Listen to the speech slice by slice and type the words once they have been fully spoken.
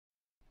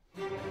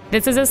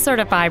This is a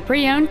certified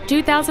pre-owned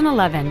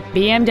 2011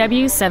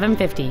 BMW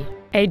 750,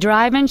 a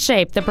drive and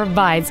shape that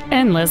provides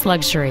endless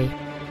luxury.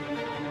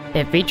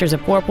 It features a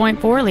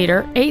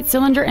 4.4-liter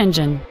 8-cylinder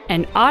engine,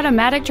 an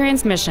automatic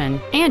transmission,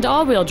 and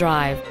all-wheel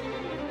drive.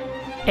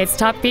 Its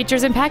top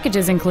features and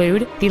packages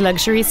include the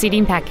luxury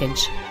seating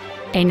package,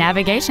 a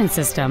navigation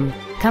system,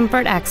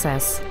 comfort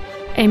access,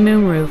 a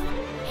moonroof,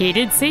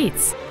 heated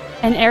seats,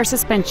 an air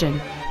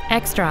suspension,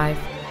 xDrive,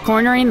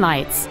 cornering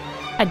lights,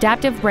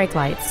 adaptive brake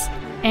lights,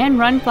 and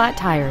run-flat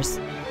tires.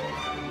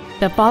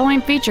 The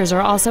following features are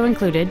also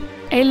included: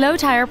 a low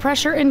tire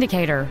pressure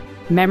indicator,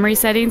 memory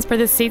settings for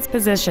the seat's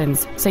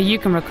positions so you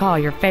can recall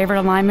your favorite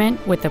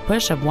alignment with the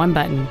push of one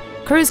button,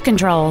 cruise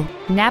control,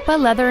 Nappa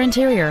leather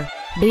interior,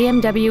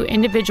 BMW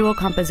individual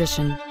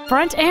composition,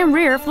 front and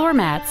rear floor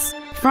mats,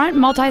 front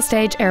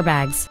multi-stage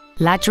airbags,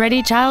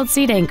 latch-ready child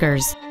seat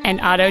anchors,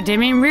 an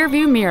auto-dimming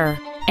rear-view mirror,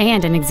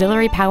 and an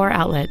auxiliary power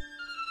outlet.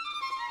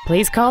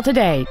 Please call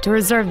today to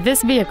reserve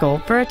this vehicle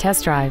for a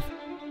test drive.